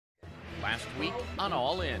last week on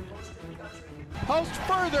All In. Post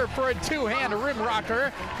further for a two-hand rim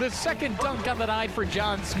rocker. The second dunk on the night for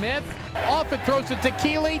John Smith. Off it, throws it to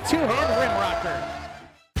Keeley, two-hand rim rocker.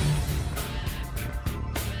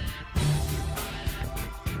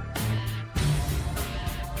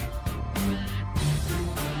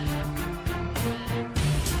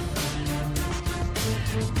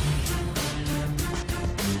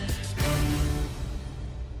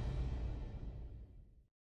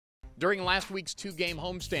 During last week's two-game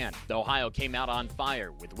homestand, the Ohio came out on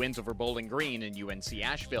fire with wins over Bowling Green and UNC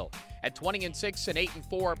Asheville. At 20-6 and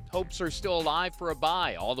 8-4, hopes are still alive for a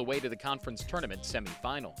bye all the way to the conference tournament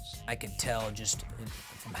semifinals. I could tell just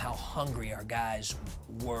from how hungry our guys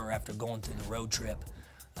were after going through the road trip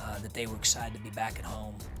that they were excited to be back at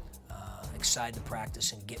home, excited to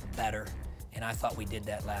practice and get better. And I thought we did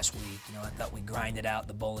that last week. You know, I thought we grinded out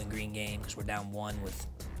the Bowling Green game because we're down 1 with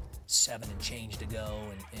 7 and change to go,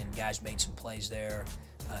 and guys made some plays there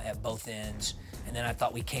at both ends. And then I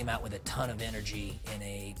thought we came out with a ton of energy in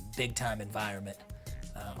a big-time environment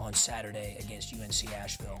on Saturday against UNC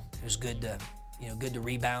Asheville. It was good to, good to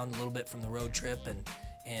rebound a little bit from the road trip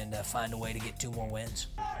and find a way to get 2 more wins.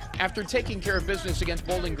 After taking care of business against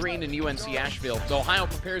Bowling Green and UNC Asheville, Ohio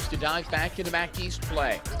prepares to dive back into MAC East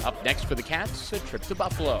play. Up next for the Cats, a trip to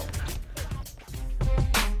Buffalo.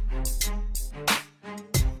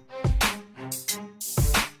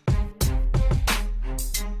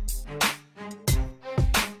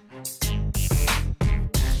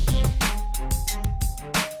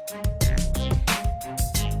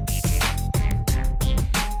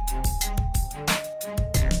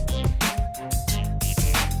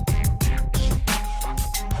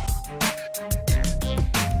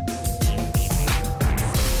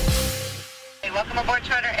 Welcome aboard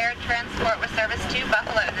Charter Air Transport with service to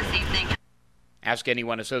Buffalo this evening. Ask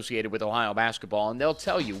anyone associated with Ohio basketball, and they'll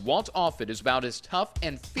tell you Walt Offit is about as tough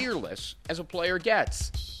and fearless as a player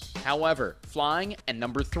gets. However, flying and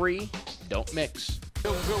number 3 don't mix.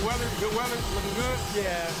 Good weather, looking good?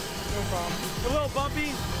 Yeah, no problem. A little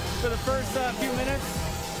bumpy for the first few minutes.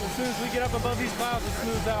 As soon as we get up above these clouds, it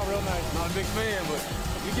smooths out real nice. Not a big fan, but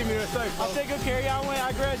you give me that safe. I'll take good care of you.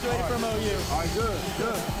 I graduated from OU. All right, good.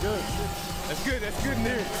 That's good to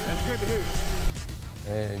hear. That's good to hear.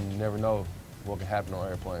 And you never know what can happen on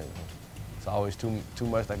airplanes. It's always too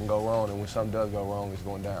much that can go wrong, and when something does go wrong, it's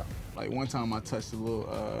going down. Like one time I touched the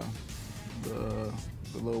little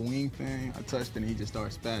wing thing. I touched it and he just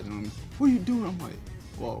started spazzing on me. What are you doing? I'm like,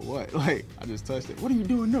 whoa, what? Like, I just touched it. What are you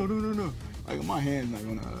doing? No. Like, my hand's not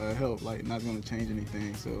gonna help, like, not gonna change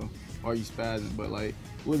anything, so, are you spazzing? But like,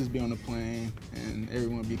 we'll just be on the plane and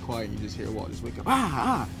everyone will be quiet and you just hear Walt just wake up,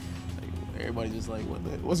 Like, everybody just like,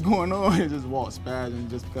 what's going on? It just Walt spazzing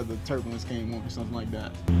just because the turbulence came on or something like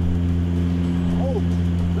that. Oh,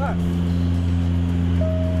 God.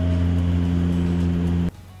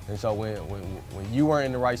 And so when you weren't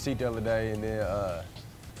in the right seat the other day, and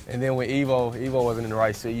then when Evo wasn't in the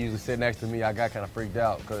right seat, he usually sit next to me, I got kind of freaked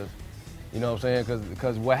out because, you know what I'm saying?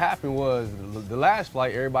 Because what happened was the last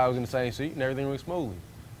flight, everybody was in the same seat and everything went smoothly.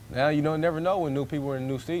 Now you never know when new people are in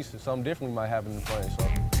new seats, something differently might happen in the plane. So.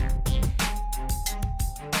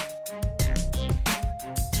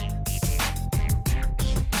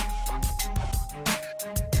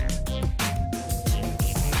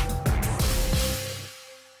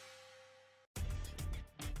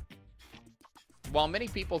 While many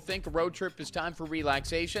people think a road trip is time for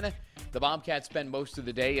relaxation, the Bobcats spend most of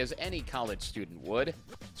the day, as any college student would,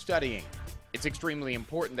 studying. It's extremely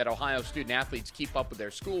important that Ohio student-athletes keep up with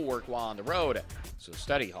their schoolwork while on the road, so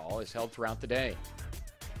study hall is held throughout the day.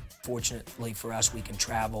 Fortunately for us, we can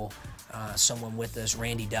travel. Someone with us,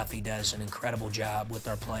 Randy Duffy, does an incredible job with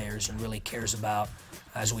our players and really cares about,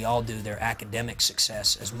 as we all do, their academic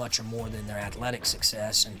success as much or more than their athletic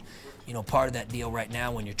success. And part of that deal right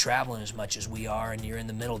now, when you're traveling as much as we are and you're in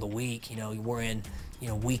the middle of the week, we're in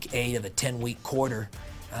week 8 of a 10-week quarter.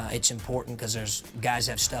 It's important because there's guys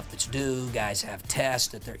have stuff that's due, guys have tests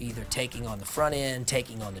that they're either taking on the front end,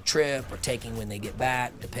 taking on the trip, or taking when they get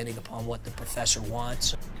back, depending upon what the professor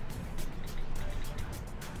wants.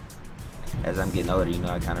 As I'm getting older,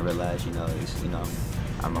 I kind of realize,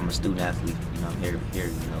 I'm a student athlete. I'm here to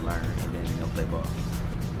learn and then play ball.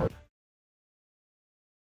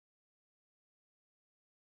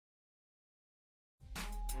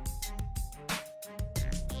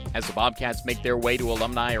 As the Bobcats make their way to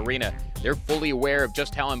Alumni Arena, they're fully aware of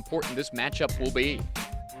just how important this matchup will be.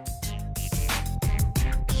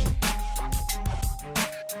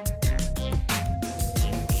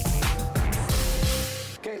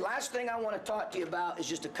 Okay, last thing I want to talk to you about is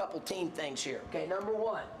just a couple team things here. Okay, number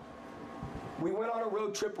 1, We went on a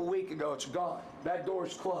road trip a week ago. It's gone. That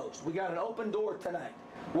door's closed. We got an open door tonight.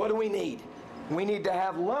 What do we need? We need to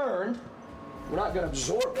have learned. We're not going to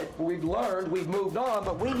absorb it. We've learned. We've moved on.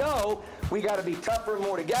 But we know we got to be tougher and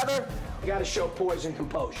more together. We got to show poise and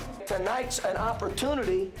composure. Tonight's an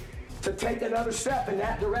opportunity to take another step in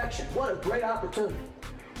that direction. What a great opportunity.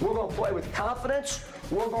 We're going to play with confidence.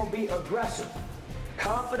 We're going to be aggressive.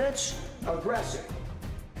 Confidence, aggressive.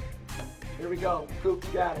 Here we go. Coop,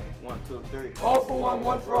 got it. 1, 2, 3. All for one,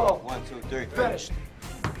 one for all. 1, 2, 3. Finished.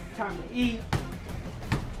 Time to eat.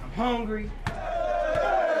 I'm hungry.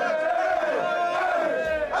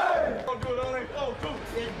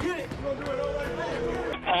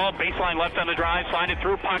 Paul, baseline left on the drive, slide it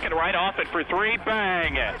through, pocket right off it for 3,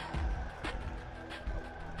 bang!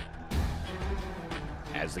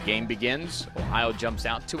 As the game begins, Ohio jumps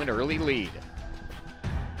out to an early lead.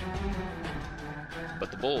 But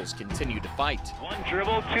the Bulls continue to fight. One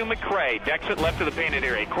dribble to McCray, decks it left of the painted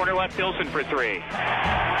area, corner left Hilson for 3.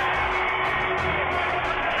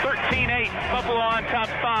 13-8, Buffalo on top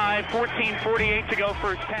 5, 14:48 to go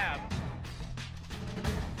first half.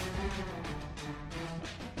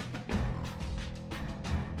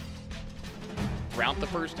 Throughout the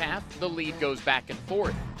first half, the lead goes back and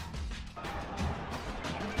forth.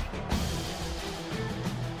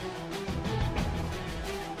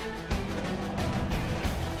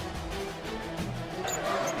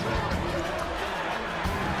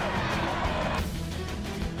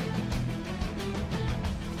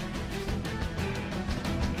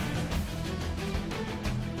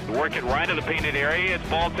 Working right of the painted area, it's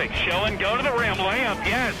Baltic. Show and go to the rim, layup,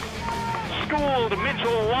 yes. Schooled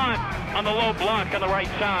Mitchell Watt on the low block on the right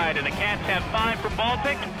side, and the Cats have 5 from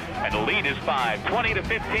Baltic, and the lead is 5,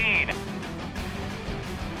 20-15.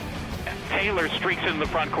 Taylor streaks into the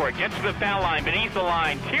front court, gets to the foul line, beneath the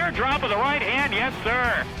line, teardrop of the right hand, yes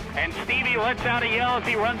sir. And Stevie lets out a yell as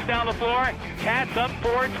he runs down the floor. Cats up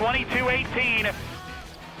 4, 22-18.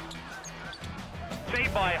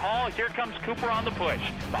 Saved by Hall. Here comes Cooper on the push.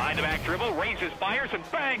 Behind the back dribble, raises, fires, and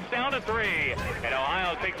bangs down to 3. And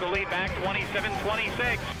Ohio takes the lead back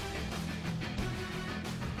 27-26.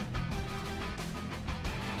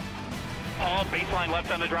 Hall, baseline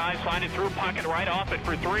left on the drive, slide it through, pocket right off it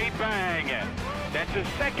for 3, bang. That's his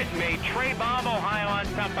second made. Trey Bob, Ohio on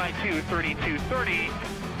top by 2, 32-30.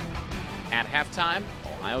 At halftime,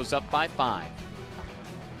 Ohio's up by 5.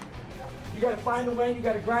 You got to find a way, you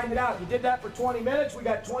got to grind it out. You did that for 20 minutes, we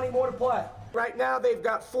got 20 more to play. Right now, they've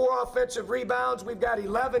got 4 offensive rebounds, we've got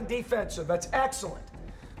 11 defensive. That's excellent.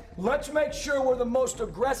 Let's make sure we're the most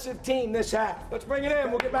aggressive team this half. Let's bring it in,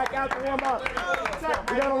 we'll get back out to warm up.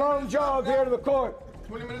 We got a long jog here to the court.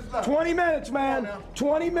 20 minutes left. 20 minutes, man.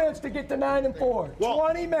 20 minutes to get to 9 and 4.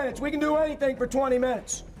 20 minutes, we can do anything for 20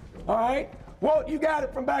 minutes. All right? Walt, you got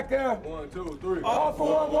it from back there. 1, 2, 3. All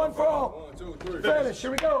for one, one for all. 1, 2, 3. Finish,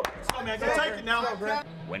 here we go. Man, take it now.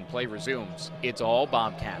 When play resumes, it's all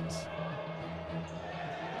Bobcats.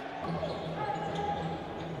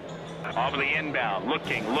 Off of the inbound,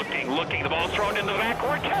 looking. The ball's thrown into the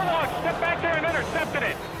backcourt. Kellogg stepped back there and intercepted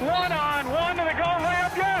it. 1-on-1 to the goal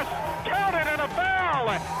layup, yes! Counted and a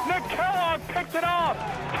foul. Nick Kellogg picked it off,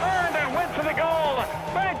 turned and went to the goal,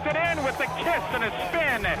 banked it in with the kiss and a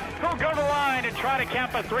spin. He'll go to the line and try to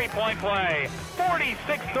cap a 3-point play.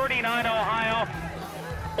 46-39 Ohio.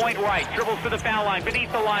 Point right, dribbles to the foul line,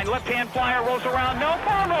 beneath the line, left-hand flyer rolls around, no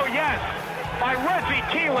follow, yes! By Reggie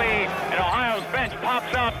Keeley, and Ohio's bench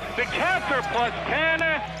pops up. The Cats are plus 10.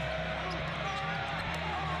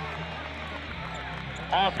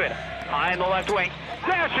 Off it, high in the left wing,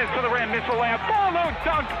 dashes to the rim, misses the layup, follow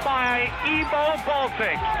dunked by Evo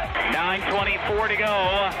Baltic. 9:24 to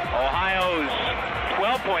go. Ohio's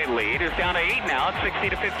 12-point lead is down to 8 now, it's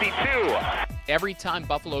 60-52. Every time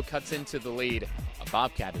Buffalo cuts into the lead, a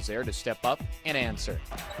Bobcat is there to step up and answer.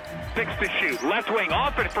 6 to shoot, left wing,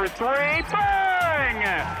 off it for 3, bang!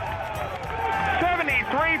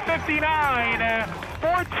 73-59,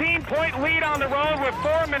 14-point lead on the road with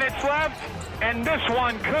 4 minutes left, and this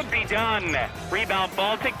one could be done. Rebound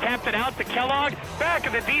Baltic, tapped it out to Kellogg, back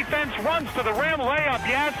of the defense, runs to the rim, layup,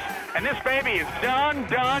 yes, and this baby is done.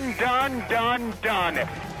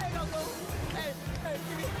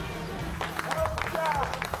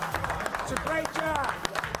 It's a great job.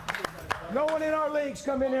 No one in our league's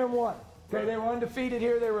come in here and won. Okay, they were undefeated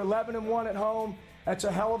here. They were 11-1 at home. That's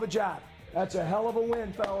a hell of a job. That's a hell of a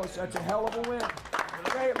win, fellas. That's a hell of a win.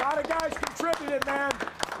 Okay, a lot of guys contributed, man.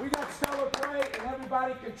 We got stellar play, and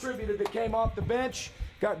everybody contributed that came off the bench.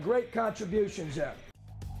 Got great contributions there.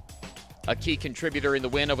 A key contributor in the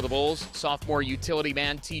win over the Bulls, sophomore utility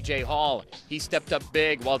man TJ Hall. He stepped up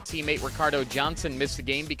big while teammate Ricardo Johnson missed the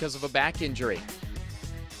game because of a back injury.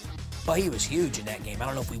 Well, he was huge in that game. I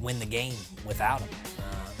don't know if we win the game without him.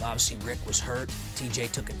 Obviously, Rick was hurt.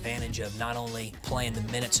 TJ took advantage of not only playing the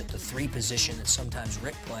minutes at the 3 position that sometimes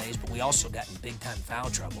Rick plays, but we also got in big-time foul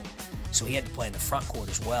trouble. So he had to play in the front court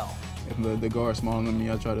as well. If the guard's smaller than me,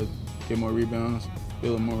 I try to get more rebounds, be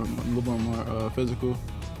a little more physical.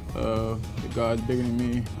 The guard's bigger than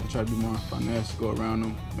me, I try to be more finesse, go around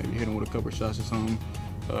him, maybe hit him with a couple of shots or something.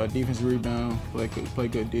 Defensive rebound, play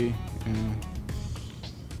good D, and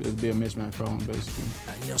just be a mismatch problem, basically.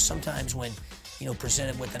 You know, sometimes when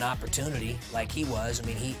presented with an opportunity like he was, I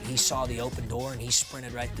mean, he saw the open door and he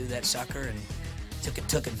sprinted right through that sucker and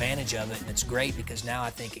took advantage of it. And it's great because now I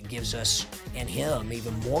think it gives us and him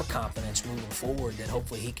even more confidence moving forward that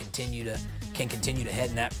hopefully he can continue to head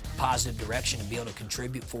in that positive direction and be able to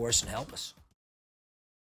contribute for us and help us.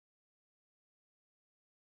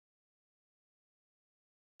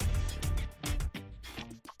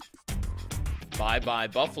 Bye-bye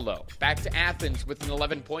Buffalo. Back to Athens with an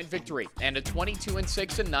 11-point victory and a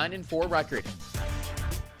 22-6 and 9-4 record.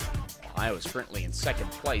 Ohio is currently in second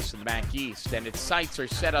place in the MAC East, and its sights are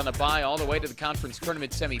set on a bye all the way to the conference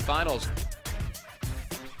tournament semifinals.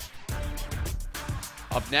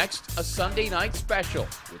 Up next, a Sunday night special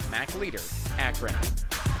with MAC leader Akron.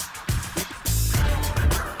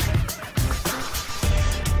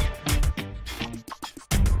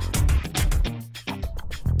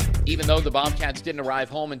 Even though the Bobcats didn't arrive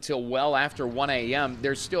home until well after 1 a.m.,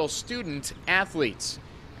 they're still student athletes.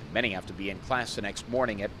 Many have to be in class the next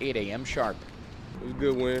morning at 8 a.m. sharp. It was a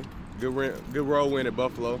good win. Good road win at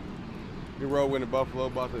Buffalo. Good road win at Buffalo.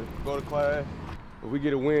 About to go to class. If we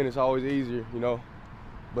get a win, it's always easier, you know.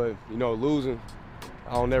 But, you know, losing,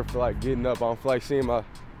 I don't never feel like getting up. I don't feel like seeing my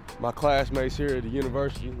classmates here at the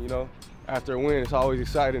university, you know. After a win, it's always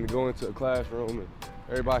exciting to go into a classroom and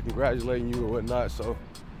everybody congratulating you or whatnot. So,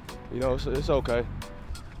 you know, it's okay.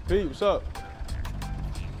 Pete, what's up?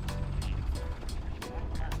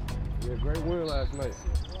 Yeah, great win last night.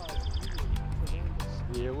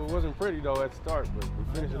 Yeah, it wasn't pretty though at the start, but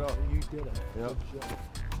we finished it off. You did it. Yep.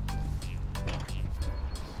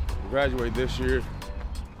 Graduate this year,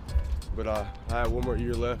 but I have one more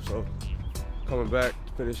year left, so coming back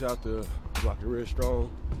to finish out my career strong.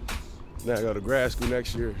 Then I go to grad school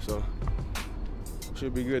next year, so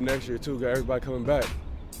should be good next year too. Got everybody coming back.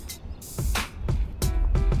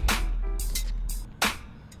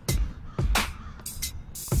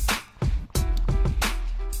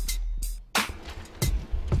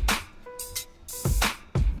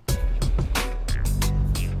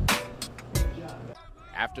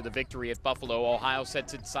 After the victory at Buffalo, Ohio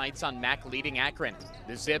sets its sights on MAC leading Akron.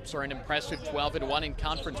 The Zips are an impressive 12-1 in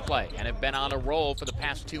conference play and have been on a roll for the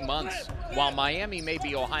past 2 months. While Miami may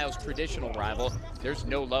be Ohio's traditional rival, there's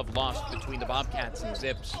no love lost between the Bobcats and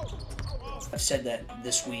Zips. I've said that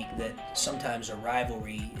this week, that sometimes a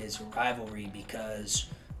rivalry is a rivalry because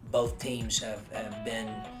both teams have been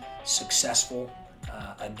successful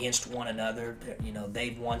against one another. You know,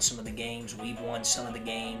 they've won some of the games, we've won some of the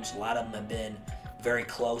games. A lot of them have been very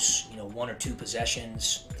close, you know, 1 or 2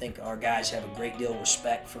 possessions. I think our guys have a great deal of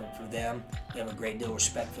respect for them. They have a great deal of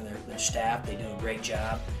respect for their staff. They do a great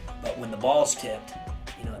job. But when the ball's tipped,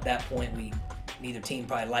 you know, at that point, neither team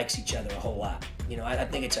probably likes each other a whole lot. You know, I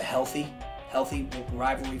think it's a healthy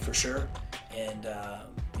rivalry for sure. And,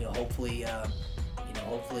 you know, hopefully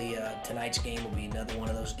tonight's game will be another one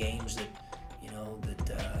of those games that,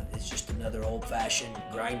 it's just another old-fashioned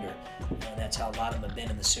grinder, and that's how a lot of them have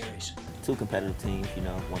been in the series. 2 competitive teams, you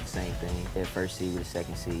know, want the same thing. They're first seed with the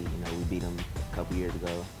second seed. You know, we beat them a couple years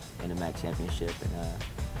ago in the MAC championship, and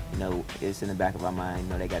you know, it's in the back of our mind. You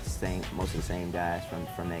know, they got most of the same guys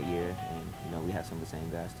from that year, and you know, we have some of the same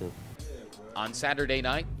guys too. On Saturday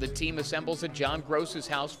night, the team assembles at John Gross's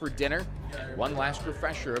house for dinner. One last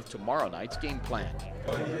refresher of tomorrow night's game plan.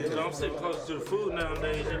 You know, I'm sitting close to the food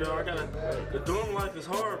nowadays. You know, the dorm life is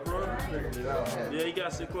hard, bro. Yeah, you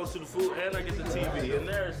gotta sit close to the food, and I get the TV. And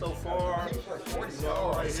there, it's so far. You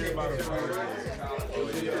know, right here about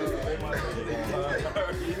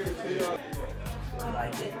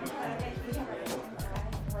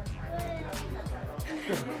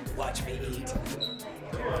Watch me eat.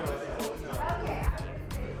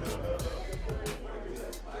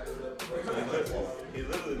 He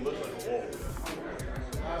literally looks like a wolf.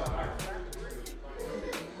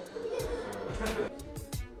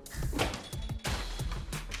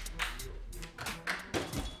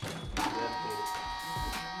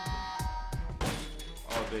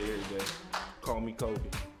 All day, every day. Call me Kobe.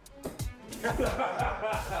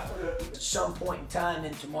 At some point in time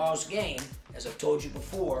in tomorrow's game, as I've told you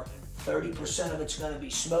before, 30% of it's going to be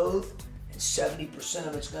smooth and 70%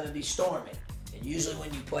 of it's going to be stormy. And usually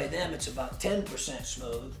when you play them, it's about 10%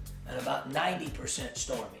 smooth and about 90%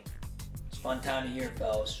 stormy. It's a fun time of year,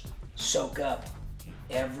 fellas. Soak up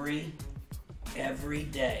every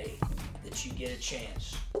day that you get a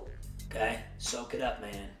chance. Okay? Soak it up,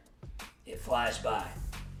 man. It flies by.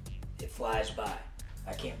 It flies by.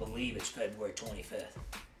 I can't believe it's February 25th.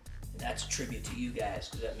 And that's a tribute to you guys,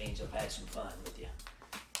 because that means I've had some fun with you.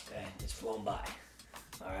 Okay? It's flown by.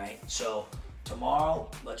 All right? So tomorrow,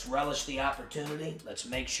 let's relish the opportunity. Let's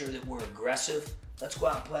make sure that we're aggressive. Let's go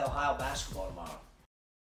out and play Ohio basketball tomorrow.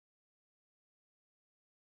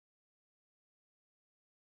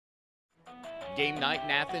 Game night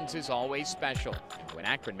in Athens is always special. And when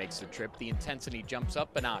Akron makes the trip, the intensity jumps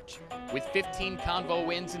up a notch. With 15 convo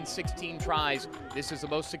wins and 16 tries, this is the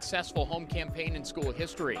most successful home campaign in school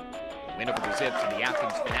history. A win over the Zips in the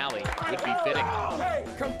Athens finale would be fitting. Hey,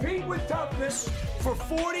 compete with toughness. For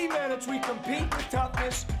 40 minutes, we compete with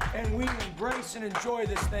toughness, and we embrace and enjoy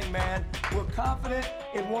this thing, man. We're confident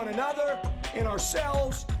in one another, in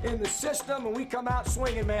ourselves, in the system, and we come out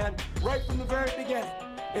swinging, man, right from the very beginning.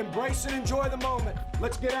 Embrace and enjoy the moment.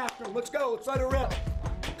 Let's get after them. Let's go. Let's let it rip.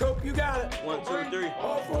 Cope, you got it. 1, 2, 3.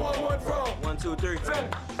 All for one, one for all. 1, 2, 3.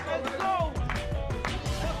 Finish. Let's go.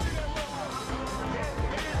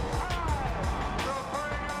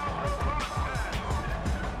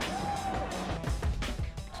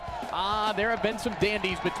 There have been some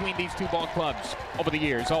dandies between these two ball clubs over the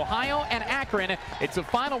years. Ohio and Akron. It's a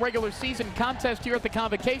final regular season contest here at the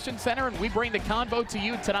Convocation Center, and we bring the convo to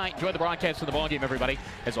you tonight. Enjoy the broadcast of the ballgame, everybody,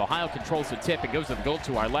 as Ohio controls the tip and goes to the goal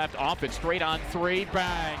to our left. Off it, straight on three.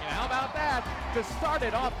 Bang! And how about that to start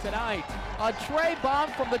it off tonight? A tray bomb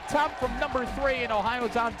from the top from number 3, and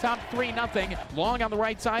Ohio's on top 3-0. Long on the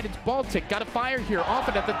right side, it's Baltic. Got a fire here. Off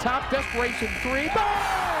it at the top. Desperation 3.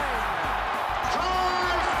 Bang!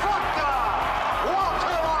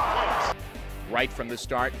 Right from the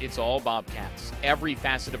start, it's all Bobcats. Every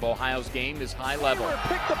facet of Ohio's game is high level.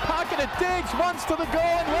 Pick the pocket at Diggs, runs to the goal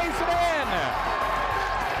and lays it in.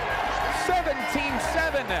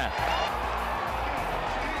 17-7.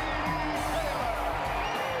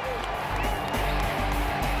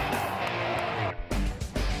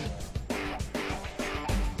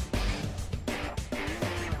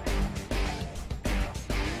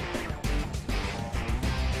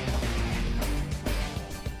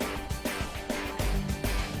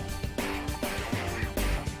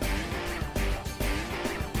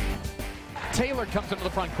 Taylor comes into the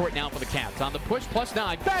front court now for the Cats. On the push,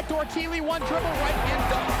 +9. Backdoor Keeley, one dribble, right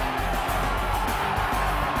and done.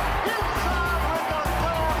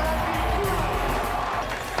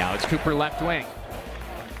 Now it's Cooper left wing.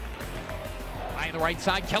 High on the right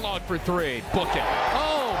side, Kellogg for 3. Book it.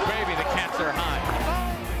 Oh, baby, the Cats are hot.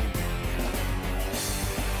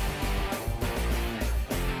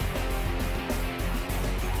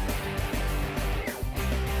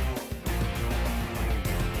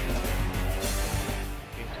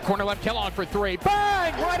 Corner left, Kellogg for 3.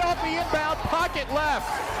 Bang! Right off the inbound, pocket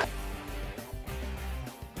left.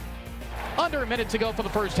 Under a minute to go for the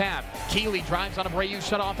first half. Keeley drives on a Brayu,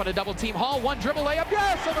 shut off on a double team. Hall, one dribble layup,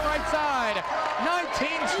 yes, on the right side.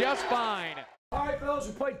 19's just fine. All right, fellas,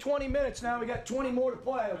 we played 20 minutes now. We got 20 more to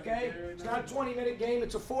play, okay? It's not a 20-minute game.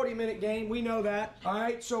 It's a 40-minute game. We know that. All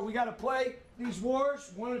right, so we got to play these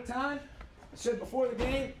wars one at a time. I said before the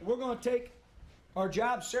game, we're going to take our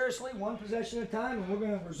job seriously, one possession at a time, and we're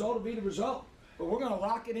going to, the result will be the result. But we're going to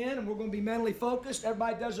lock it in, and we're going to be mentally focused.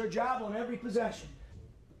 Everybody does their job on every possession.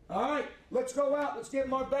 All right, let's go out. Let's give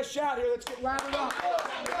them our best shot here. Let's get lathered up.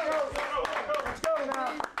 Let's go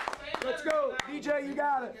now. Let's go. DJ, you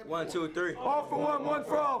got it. 1, 2, 3. All for one, one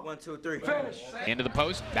for all. 1, 2, 3. Finish. Into the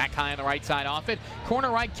post, back high on the right side off it.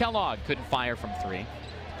 Corner right, Kellogg couldn't fire from 3.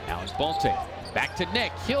 Now it's Baltic. Back to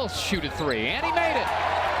Nick. He'll shoot a 3, and he made it.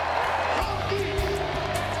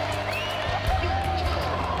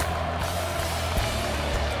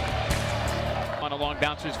 On a long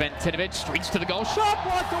bouncer's Ventinovic, streaks to the goal. Shot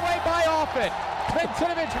blocked away by Offit.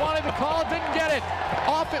 Ventinovic wanted the call, didn't get it.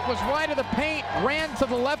 Offit was right of the paint, ran to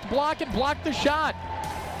the left block and blocked the shot.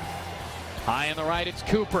 High on the right, it's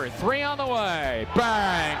Cooper. 3 on the way.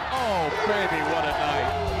 Bang! Oh, baby, what a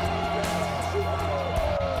night.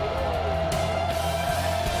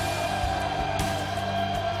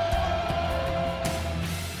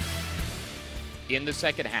 In the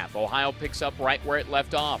second half, Ohio picks up right where it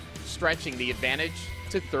left off, stretching the advantage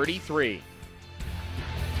to 33.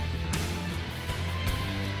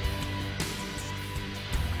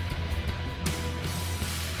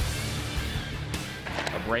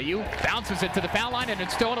 Abreu bounces it to the foul line, and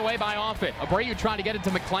it's stolen away by Offit. Abreu trying to get it to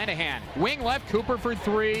McClanahan. Wing left, Cooper for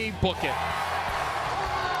three. Book it.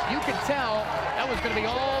 You can tell that was going to be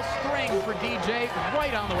all string for DJ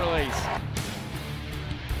right on the release.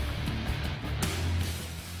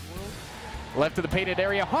 Left to the painted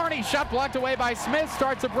area. Harney, shot blocked away by Smith.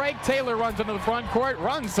 Starts a break. Taylor runs into the front court.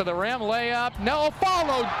 Runs to the rim. Layup. No.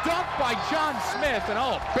 Follow. Dunk by John Smith. And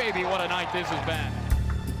oh, baby, what a night this has been.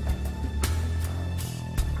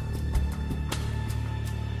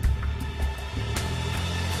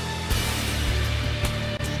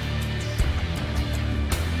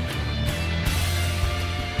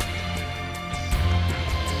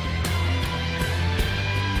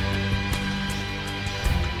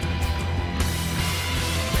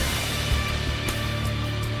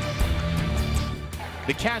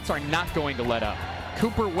 The Cats are not going to let up.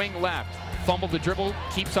 Cooper wing left. Fumbled the dribble,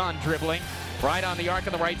 keeps on dribbling. Right on the arc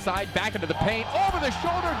on the right side, back into the paint. Over the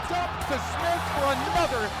shoulder, dump to Smith for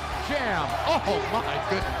another jam. Oh my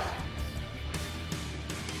goodness.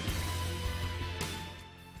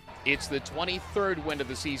 It's the 23rd win of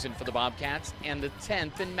the season for the Bobcats and the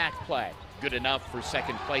 10th in MAC play. Good enough for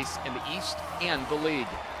second place in the East and the league.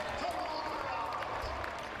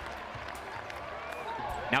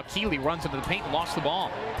 Now Keeley runs into the paint and lost the ball.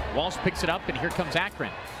 Walsh picks it up, and here comes Akron.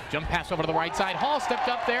 Jump pass over to the right side. Hall stepped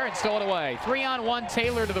up there and stole it away. 3-on-1,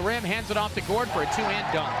 Taylor to the rim, hands it off to Gord for a two-hand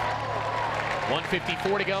dunk.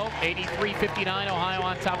 1:54 to go, 83-59, Ohio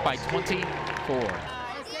on top by 24.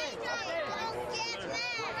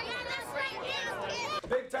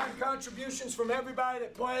 Big-time contributions from everybody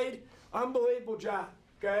that played. Unbelievable job,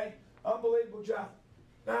 okay? Unbelievable job.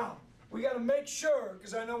 Now, we got to make sure,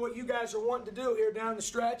 because I know what you guys are wanting to do here down the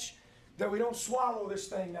stretch, that we don't swallow this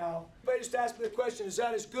thing now. They just asked me the question, is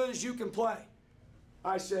that as good as you can play?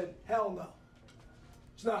 I said, hell no.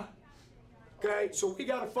 It's not. Okay, so we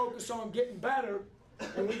got to focus on getting better,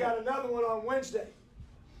 and we got another one on Wednesday.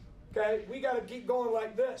 Okay, we got to keep going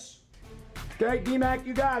like this. Okay, D-Mac,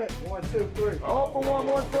 you got it. 1, 2, 3. All for 1,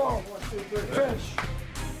 1 for 1, 2, 3. Finish.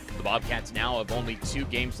 The Bobcats now have only 2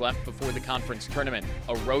 games left before the conference tournament.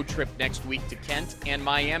 A road trip next week to Kent and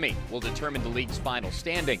Miami will determine the league's final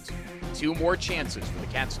standings. 2 more chances for the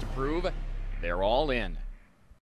Cats to prove they're all in.